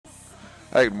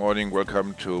Hi, good morning.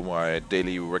 Welcome to my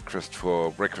daily Wreckfest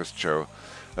for breakfast show.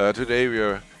 Today we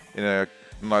are in a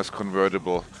nice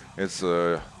convertible. It's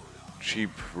a cheap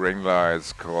Wrangler.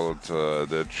 It's called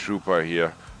the Trooper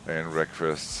here in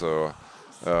Wreckfest. So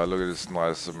look at this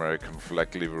nice American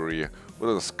flag livery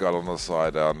with a skull on the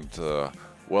side. And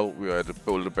well, we are at the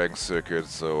Boulder Bank circuit.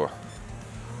 So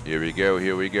here we go,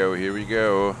 here we go, here we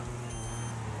go.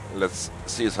 Let's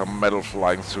see some metal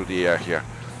flying through the air here.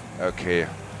 Okay.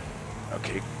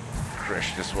 Okay,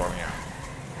 crash this one here.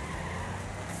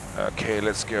 Okay,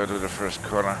 let's go to the first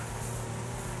corner.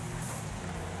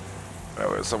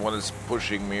 Oh, someone is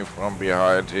pushing me from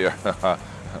behind here.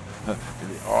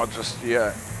 Oh, just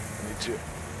here. I need to.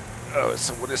 Oh,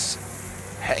 someone is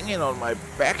hanging on my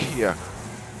back here.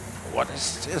 What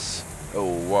is this?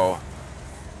 Oh, wow.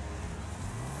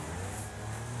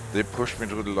 They pushed me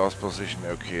to the last position.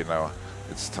 Okay, now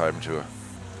it's time to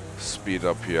speed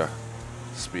up here.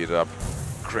 Speed up,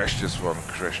 crash this one,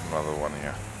 crash another one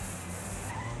here.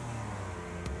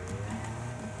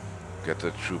 Get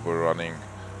the Trooper running,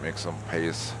 make some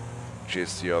pace,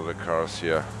 chase the other cars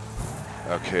here.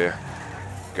 Okay,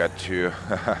 got to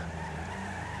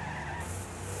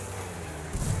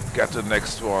get the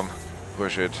next one,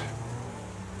 push it.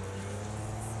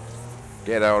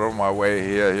 Get out of my way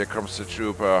here, here comes the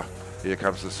Trooper, here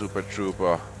comes the Super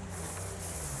Trooper.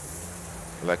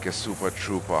 Like a super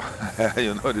trooper.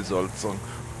 You know this old song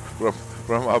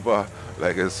from ABBA,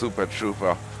 like a super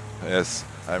trooper. Yes,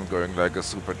 I'm going like a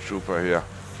super trooper here.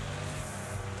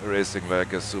 Racing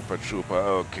like a super trooper.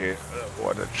 Okay,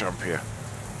 what a jump here.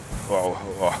 Wow,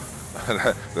 wow.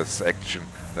 That's action.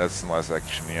 That's nice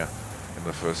action here in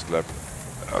the first lap.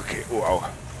 Okay, wow.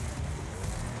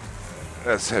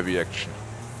 That's heavy action.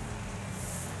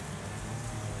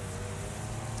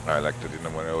 I like that in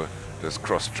the morning. There's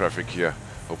cross traffic here.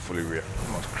 Hopefully we are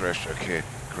not crashed. Okay,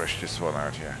 crash this one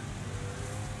out here.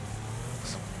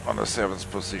 So on the 7th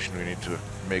position we need to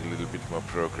make a little bit more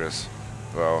progress.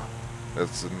 Wow,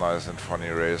 that's a nice and funny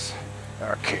race.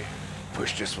 Okay,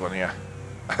 push this one here.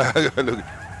 Look.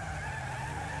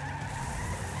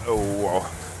 Oh wow,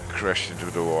 crashed into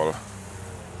the wall.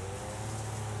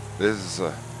 This is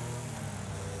a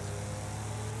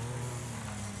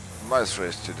nice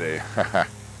race today.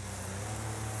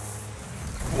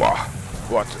 Wow,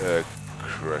 what a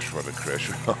crash, what a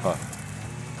crash.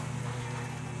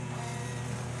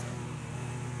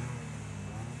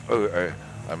 Oh,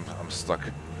 I'm stuck.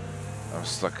 I'm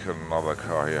stuck in another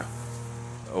car here.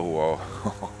 Oh wow,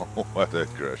 what a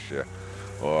crash here.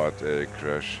 What a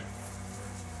crash.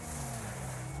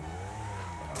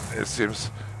 It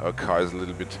seems our car is a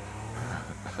little bit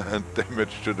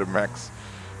damaged to the max.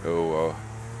 Oh wow.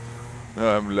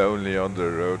 I'm lonely on the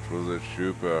road with a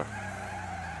Trooper.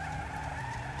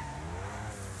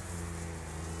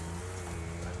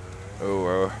 Oh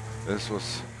wow, this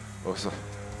was a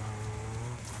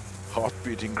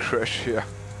heart-beating crash here.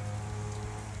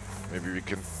 Maybe we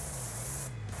can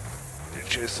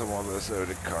chase some others. Oh,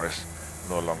 the car is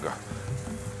no longer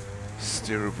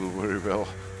steerable very well.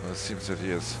 It seems that he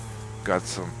has got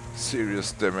some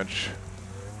serious damage.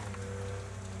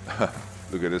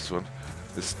 Look at this one.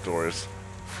 This door is...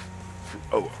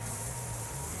 Oh,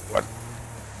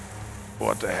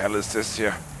 what the hell is this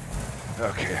here?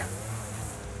 Okay.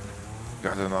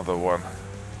 Got another one.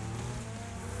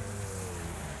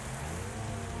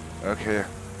 Okay,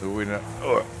 the winner.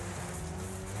 Oh,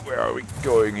 where are we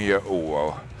going here? Oh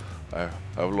wow,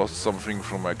 I've lost something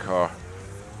from my car.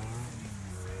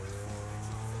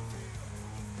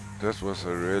 That was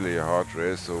a really hard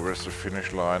race. So where's the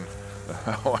finish line?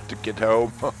 I want to get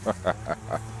home.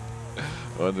 I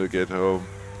want to get home.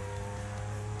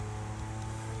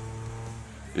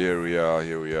 Here we are.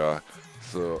 Here we are.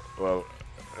 So well.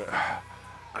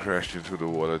 Crashed into the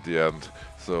wall at the end.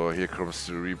 So here comes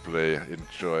the replay.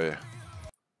 Enjoy.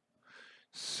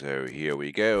 So here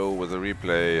we go with the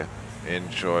replay.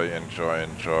 Enjoy, enjoy,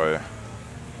 enjoy.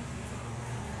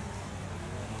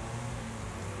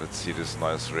 Let's see this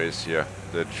nice race here.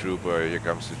 The Trooper, here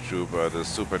comes the Trooper, the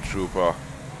Super Trooper.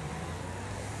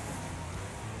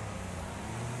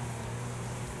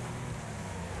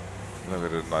 Look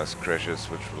at the nice crashes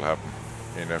which will happen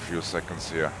in a few seconds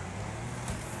here.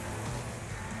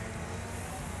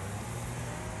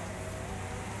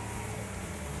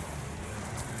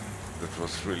 That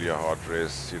was really a hard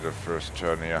race. See the first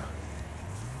turn here.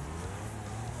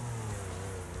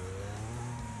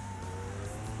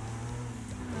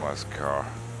 Nice car.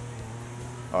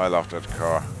 I love that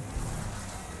car.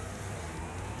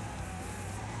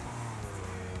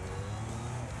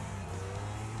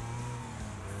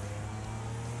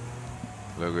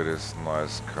 Look at this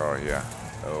nice car here.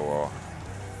 Oh wow.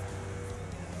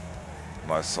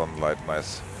 nice sunlight,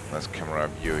 nice camera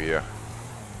view here.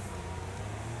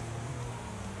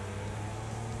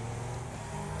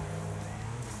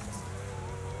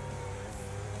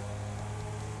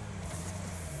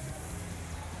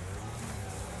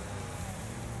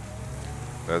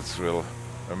 That's real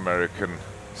American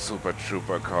Super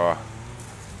Trooper car.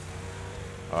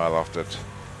 I love that.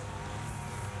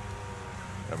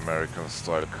 American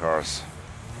style cars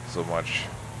so much.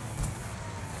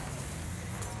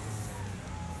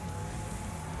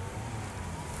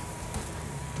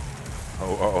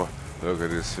 Oh, look at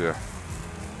this here.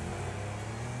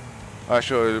 I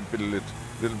show a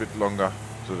little bit longer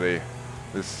today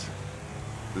this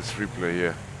replay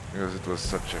here, because it was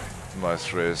such a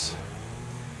nice race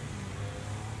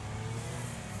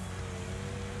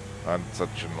and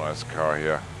such a nice car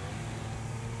here.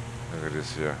 Look at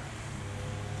this here.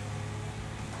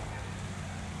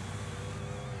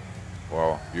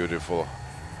 Wow, beautiful.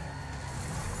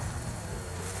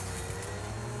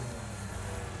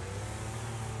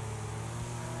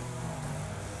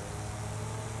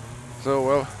 So,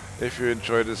 well, if you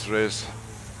enjoyed this race,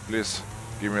 please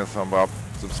give me a thumb up,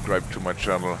 subscribe to my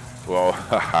channel. Wow,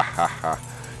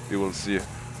 you will see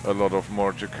a lot of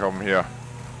more to come here.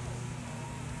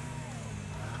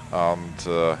 And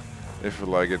if you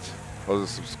like it, also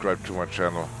subscribe to my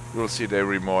channel. You will see it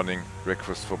every morning,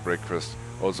 breakfast for breakfast,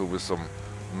 also with some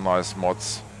nice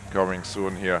mods coming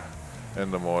soon here in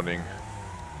the morning.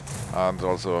 And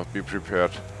also be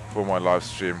prepared for my live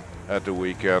stream at the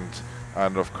weekend.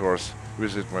 And of course,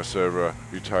 visit my server,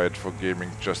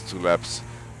 retired.for.gaming, just 2 laps.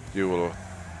 You will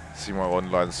see my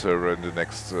online server in the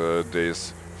next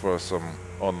days for some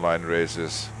online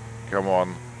races. Come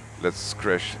on, let's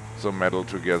crash some metal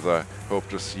together. Hope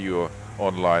to see you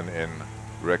online in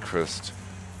Wreckfest.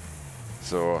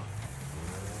 So,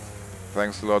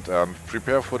 thanks a lot and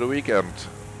prepare for the weekend.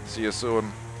 See you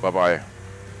soon. Bye bye.